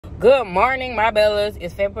Good morning, my bellas.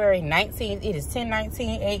 It's February 19th. It is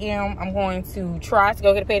 10:19 a.m. I'm going to try to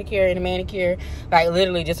go get a pedicure and a manicure. Like,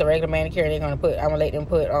 literally just a regular manicure. I'm going to let them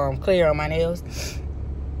put clear on my nails.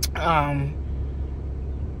 Want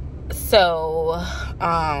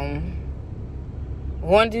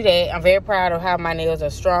to do that. I'm very proud of how my nails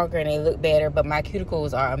are stronger and they look better, but my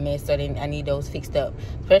cuticles are a mess, so I need those fixed up.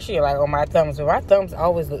 Especially, like, on my thumbs. My thumbs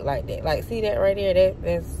always look like that. Like, see that right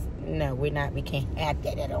there? No, we can't have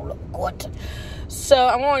that. That don't look good. So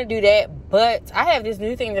I want to do that, but I have this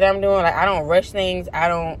new thing that I'm doing. Like, I don't rush things.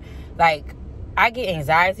 I get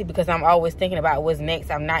anxiety because I'm always thinking about what's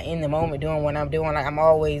next. I'm not in the moment doing what I'm doing. Like, I'm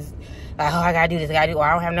always like, oh, I gotta do this. I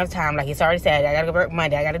don't have enough time. Like, it's already Saturday. I gotta go work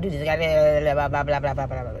Monday. I gotta do this. I gotta blah blah blah blah blah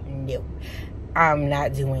blah blah. No, I'm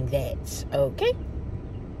not doing that. Okay.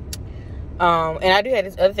 And I do have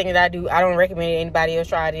this other thing that I do. I don't recommend anybody else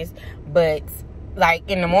try this, but like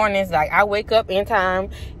in the mornings, like I wake up in time,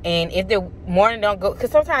 and if the morning don't go,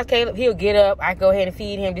 because sometimes Caleb, he'll get up, I go ahead and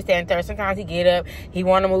feed him this, that, and third. Sometimes he get up, he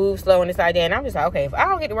want to move slow and this like that, and I'm just like, okay, if I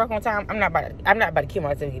don't get to work on time, I'm not about to kill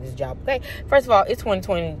myself to get this job. Okay, first of all, it's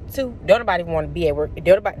 2022. Don't nobody want to be at work.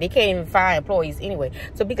 They can't even find employees anyway.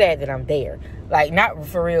 So be glad that I'm there. Like, not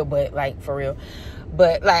for real, but like for real.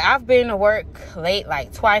 But like, I've been to work late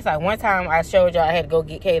like twice. Like, one time I showed y'all I had to go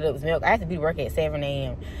get Caleb's milk. I had to be to work at 7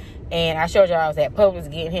 a.m. And I showed y'all I was at Publix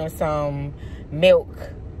getting him some milk.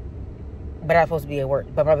 But I was supposed to be at work.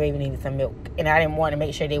 But my baby needed some milk. And I didn't want to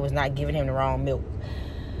make sure they was not giving him the wrong milk.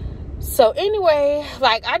 So anyway,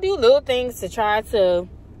 like, I do little things to try to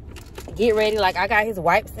get ready. Like, I got his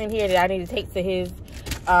wipes in here that I need to take to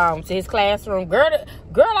his classroom. Girl,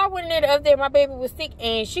 I went in there the other day. My baby was sick.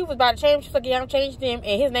 And she was about to change. She was like, yeah, I'm changing them.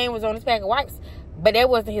 And his name was on this pack of wipes. But that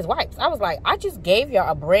wasn't his wipes. I was like, I just gave y'all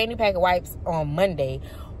a brand new pack of wipes on Monday.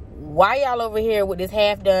 Why y'all over here with this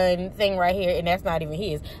half-done thing right here, and that's not even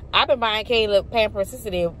his? I've been buying Caleb Pampers since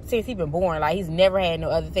he's been born. Like, he's never had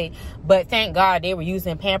no other thing. But thank God they were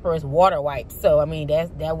using Pampers water wipes. So, I mean,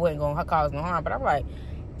 that wasn't going to cause no harm. But I'm like,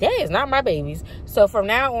 that is not my baby's. So, from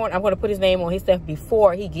now on, I'm going to put his name on his stuff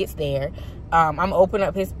before he gets there. I'm going to open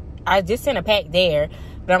up his... I just sent a pack there,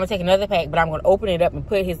 but I'm going to take another pack, but I'm going to open it up and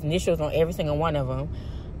put his initials on every single one of them.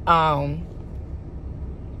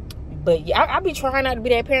 But yeah, I be trying not to be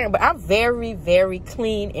that parent, but I'm very, very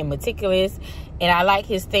clean and meticulous, and I like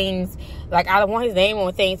his things. Like, I want his name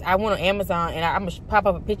on things. I went on Amazon, and I'm going to pop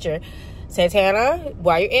up a picture. Santanna,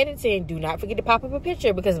 while you're editing, do not forget to pop up a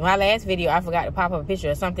picture, because my last video, I forgot to pop up a picture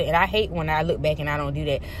or something, and I hate when I look back and I don't do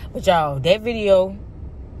that. But y'all, that video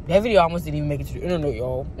almost didn't even make it to the internet,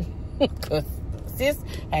 y'all. Because sis,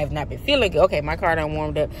 I have not been feeling good. Okay, my car done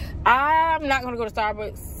warmed up. I'm not going to go to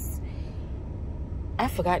Starbucks. I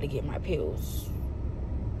forgot to get my pills.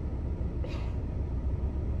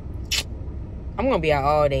 I'm going to be out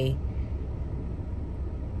all day.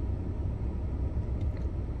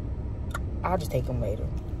 I'll just take them later.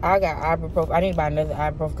 I got ibuprofen. I need to buy another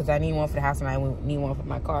ibuprofen because I need one for the house and I need one for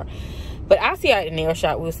my car. But I'll see you at the nail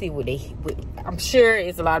shop. We'll see what I'm sure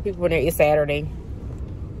it's a lot of people in there. It's Saturday.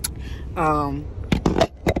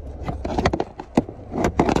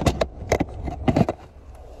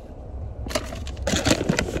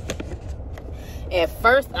 At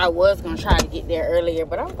first, I was going to try to get there earlier,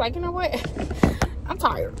 but I was like, you know what? I'm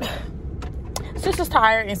tired. Sis is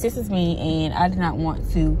tired, and sis is me, and I did not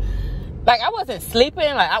want to. Like, I wasn't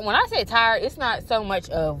sleeping. Like, when I say tired, it's not so much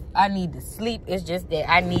of I need to sleep. It's just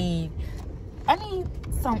that I need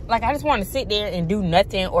some, like, I just want to sit there and do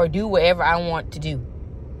nothing or do whatever I want to do.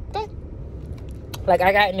 Okay? Like,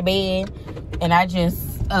 I got in the bed, and I just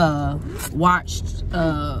watched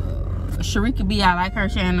Sharika B, I like her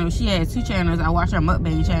channel. She has 2 channels. I watch her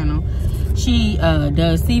mukbang channel. She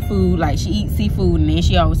does seafood, like she eats seafood, and then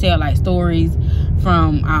she always tell like stories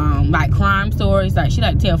from like crime stories. Like, she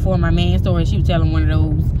like to tell 4 of my man stories. She was telling one of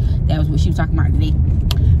those. That was what she was talking about today.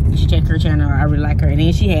 You should check her channel. I really like her. And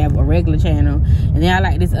then she have a regular channel. And then I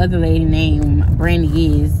like this other lady named Brandy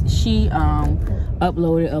Giz. She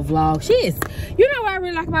uploaded a vlog. You know what I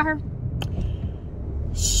really like about her?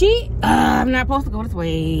 I'm not supposed to go this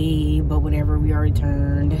way, but whatever, we already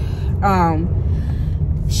turned.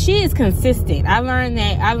 She is consistent. I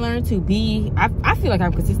learned to be, I feel like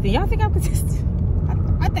I'm consistent. Y'all think I'm consistent?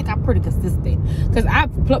 I think I'm pretty consistent. Because I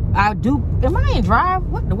do, am I in drive?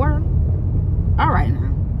 What the world? All right now.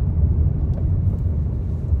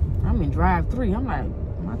 I'm in drive 3. I'm like,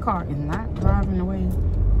 my car is not driving the way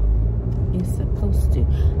it's supposed to.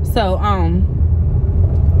 So,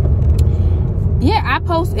 yeah, I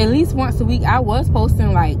post at least once a week. I was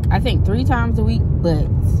posting like, I think 3 times a week, but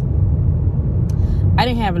I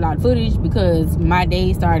didn't have a lot of footage because my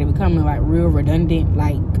days started becoming like real redundant.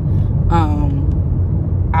 Like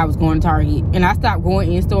I was going to Target and I stopped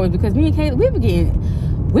going in stores because me and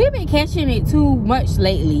Kayla, we've been catching it too much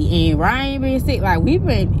lately, and Ryan been sick. Like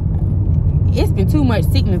it's been too much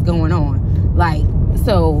sickness going on. Like,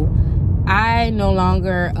 so I no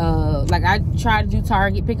longer like I try to do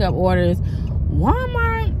Target pickup orders.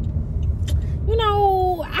 Walmart, you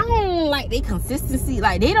know, I don't like their consistency.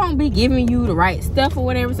 Like, they don't be giving you the right stuff or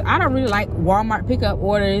whatever. So I don't really like Walmart pickup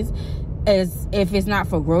orders as if it's not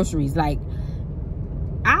for groceries. Like,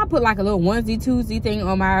 I'll put like a little onesie twosie thing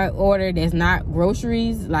on my order that's not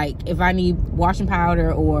groceries. Like if I need washing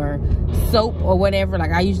powder or soap or whatever,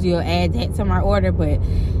 like I usually will add that to my order. But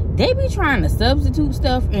they be trying to substitute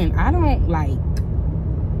stuff, and I don't like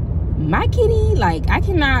my kitty. Like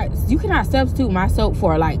you cannot substitute my soap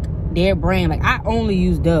for like their brand. Like I only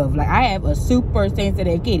use Dove. Like I have a super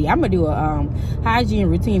sensitive kitty. I'm gonna do a hygiene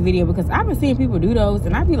routine video because I've been seeing people do those,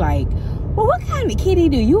 and I be like, well, what kind of kitty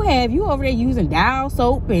do you have? You over there using Dial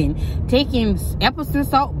soap and taking Epsom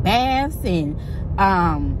salt baths and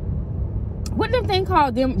what them thing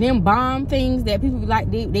called, them bomb things that people like,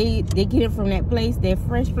 they get it from that place, that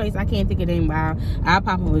fresh place. I can't think of the name. I'll pop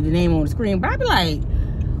up with the name on the screen. But I be like,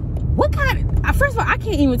 what kind of, first of all, I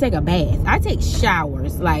can't even take a bath. I take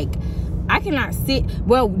showers. Like I cannot sit.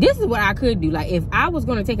 Well, this is what I could do. Like if I was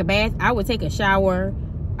going to take a bath, I would take a shower.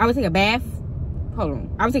 I would take a bath. Hold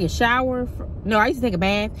on. I would take a shower. No, I used to take a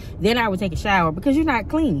bath. Then I would take a shower because you're not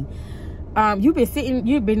clean. You've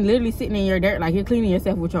been literally sitting in your dirt. Like you're cleaning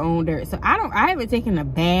yourself with your own dirt. So I haven't taken a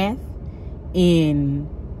bath when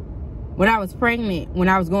I was pregnant. When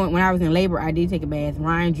I was in labor, I did take a bath.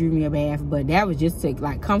 Ryan drew me a bath, but that was just to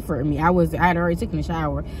like comfort me. I had already taken a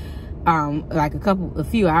shower like a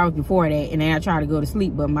few hours before that, and then I tried to go to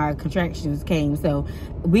sleep, but my contractions came. So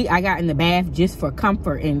I got in the bath just for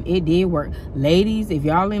comfort, and it did work. Ladies, if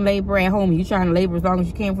y'all in labor at home, you trying to labor as long as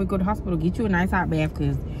you can before you go to the hospital, get you a nice hot bath,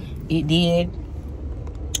 because it did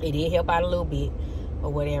help out a little bit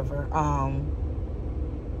or whatever.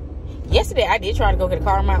 Yesterday I did try to go get a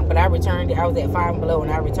car mount, but I returned it. I was at Five Below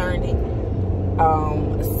and I returned it.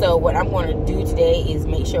 So what I'm going to do today is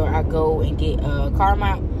make sure I go and get a car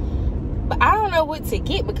mount. But I don't know what to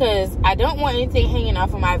get because I don't want anything hanging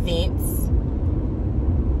off of my vents.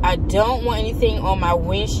 I don't want anything on my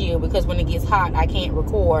windshield because when it gets hot, I can't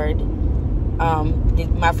record.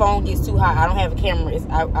 My phone gets too hot. I don't have a camera.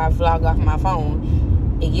 I vlog off my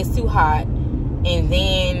phone. It gets too hot. And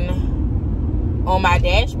then on my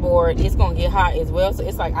dashboard, it's going to get hot as well. So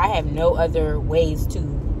it's like I have no other ways to...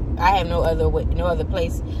 I have no other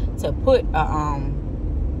place to put the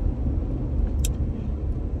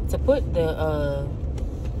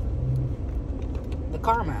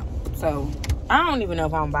car mount. So I don't even know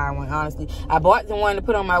if I'm buying one, honestly. I bought the one to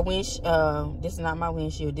put on my windshield. This is not my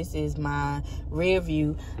windshield. This is my rear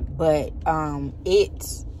view. But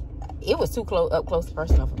it was too up close and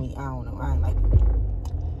personal for me. I don't know. I ain't like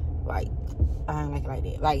it. I ain't like it like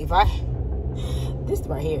that. Like if this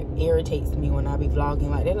right here irritates me when I be vlogging.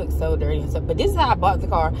 Like they look so dirty and stuff. But this is how I bought the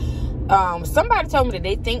car. Somebody told me that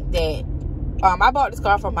they think that I bought this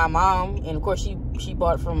car from my mom, and of course she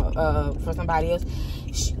bought it from somebody else.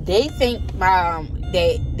 They think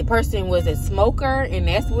that the person was a smoker, and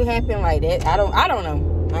that's what happened. Like that, I don't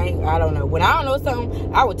know. I don't know. When I don't know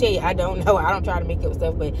something, I will tell you I don't know. I don't try to make up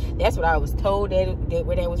stuff, but that's what I was told that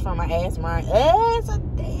where that was from. I asked mine. It's a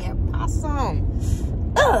damn possum.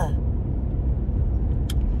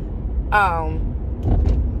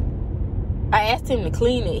 I asked him to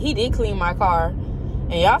clean it. He did clean my car.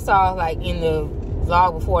 And y'all saw, like, in the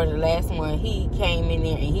vlog before the last one, he came in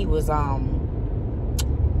there and he was,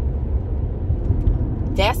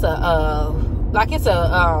 that's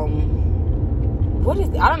what is,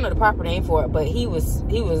 I don't know the proper name for it, but he was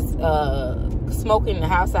smoking the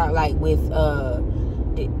house out, like, with,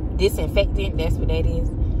 disinfectant. That's what that is.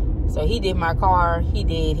 So he did my car, he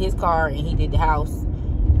did his car, and he did the house,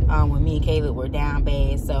 when me and Caleb were down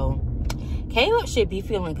bad. So Caleb should be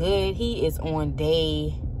feeling good. He is on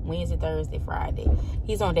day Wednesday, Thursday, Friday.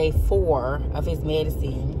 He's on day 4 of his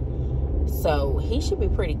medicine. So he should be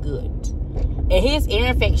pretty good. And his ear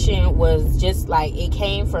infection was just like, it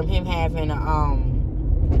came from him having a,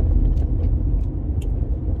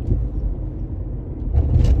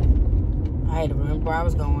 I had to remember where I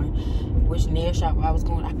was going, which nail shop I was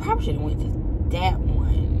going. I probably should have went to that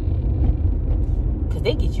one, because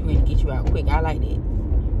they get you in and get you out quick. I like that.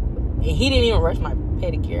 And he didn't even rush my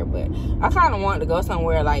pedicure, but I kind of wanted to go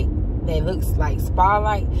somewhere like that looks like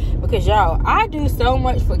spa-like. Because y'all, I do so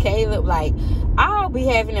much for Caleb. Like, I'll be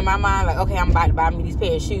having in my mind like, okay, I'm about to buy me these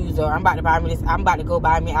pair of shoes, or I'm about to buy me this, I'm about to go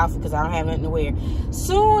buy me an outfit because I don't have nothing to wear.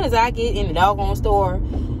 Soon as I get in the doggone store,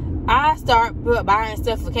 I start buying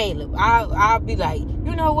stuff for Caleb. I'll be like,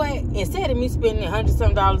 you know what, instead of me spending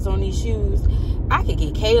 $100-some on these shoes, I could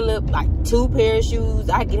get Caleb like 2 pair of shoes.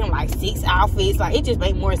 I get him like 6 outfits. Like, it just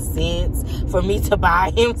make more sense for me to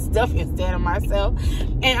buy him stuff instead of myself.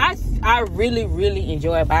 And I really, really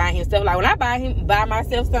enjoy buying him stuff. Like, when I buy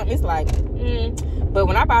myself something, it's like, but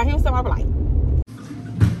when I buy him something, I'm like,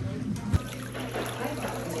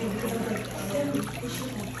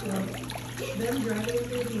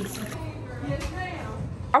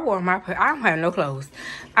 I don't have no clothes.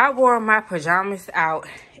 I wore my pajamas out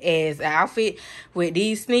as an outfit with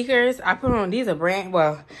these sneakers. I put on, these are brand,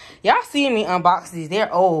 well, y'all seen me unbox these.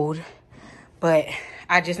 They're old, but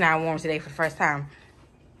I just now wore them today for the first time.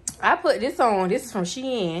 I put this on, this is from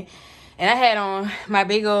Shein, and I had on my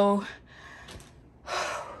big old,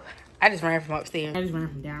 I just ran from upstairs. I just ran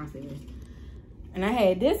from downstairs. And I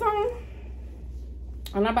had this on.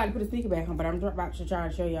 I'm not about to put a sneaker back on, but I'm about to try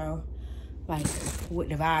to show y'all like what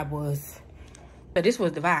the vibe was. So this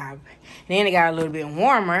was the vibe. And then it got a little bit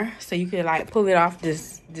warmer, so you could like pull it off the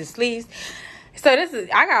sleeves. So this is,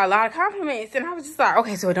 I got a lot of compliments, and I was just like,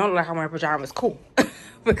 okay, so it don't look like I'm wearing pajamas, cool.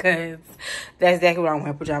 Because that's exactly what I'm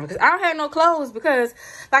wearing, pajamas. Because I don't have no clothes, because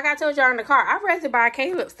like I told y'all in the car, I'd rather buy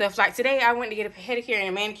Caleb stuff. Like today I went to get a pedicure and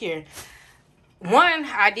a manicure. One,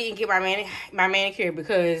 I didn't get my manicure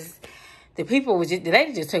because the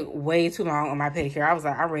lady just took way too long on my pedicure. I was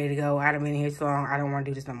like, I'm ready to go. I've been here too long. I don't want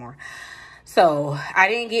to do this no more. So I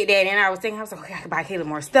didn't get that. And I was thinking, I was like, okay, I could buy Caleb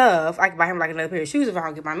more stuff. I could buy him like another pair of shoes if I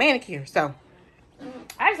don't get my manicure. So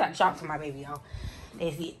I just like to shop for my baby, y'all.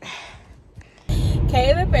 That's it.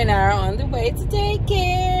 Caleb and I are on the way to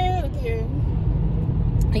daycare. Look here.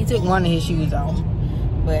 He took one of his shoes off,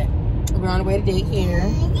 but we're on the way to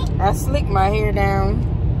daycare. I slicked my hair down.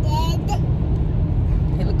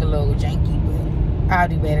 It look a little janky, but I'll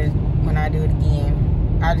do better when I do it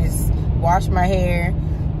again. I just wash my hair,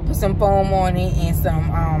 put some foam on it, and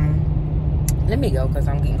some, let me go because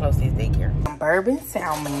I'm getting close to his daycare. Some bourbon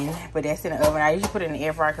salmon, but that's in the oven. I usually put it in the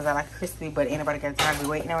air fryer because I like it crispy, but anybody got time to be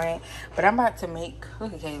waiting on it. But I'm about to make,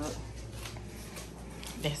 look at Caleb.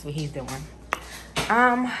 That's what he's doing.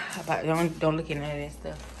 Don't look at none of that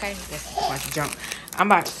stuff, okay? That's a bunch of junk. I'm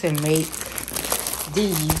about to make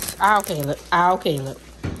these. Ow, Caleb.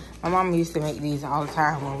 My mom used to make these all the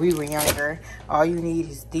time when we were younger. All you need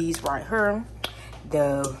is these right here.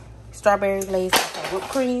 The strawberry glaze whipped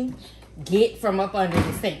cream. Get from up under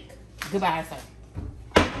the sink. Goodbye, sir.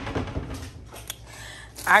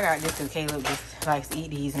 I got this because Caleb just likes to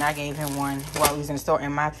eat these, and I gave him one while we was in the store.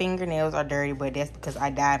 And my fingernails are dirty, but that's because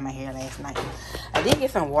I dyed my hair last night. I did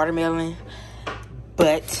get some watermelon,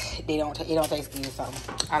 but it don't taste good, so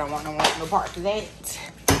I don't want no part to that.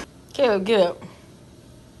 Caleb, get up.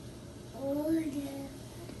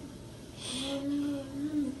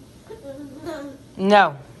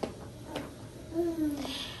 No.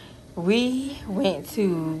 We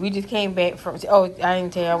just came back from, oh, I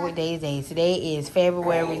didn't tell y'all what day is. Today is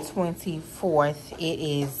February 24th. It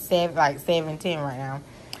is 7:10 right now.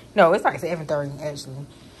 No, it's like 7:30 actually.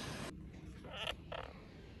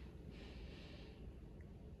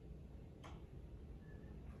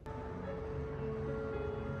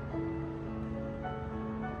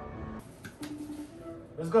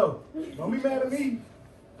 Let's go. Don't be mad at me.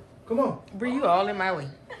 Come on. Bree, you all in my way.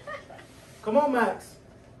 Come on, Max.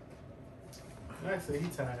 Max said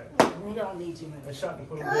he's tired. We don't need you, man. That shot can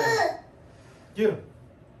put him down. Get him.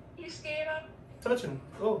 You scared of him? Touch him.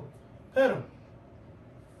 Go. Pet him.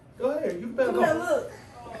 Go ahead. You better go. Come here, look.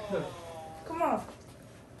 Look. Come on.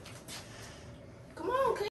 Come on,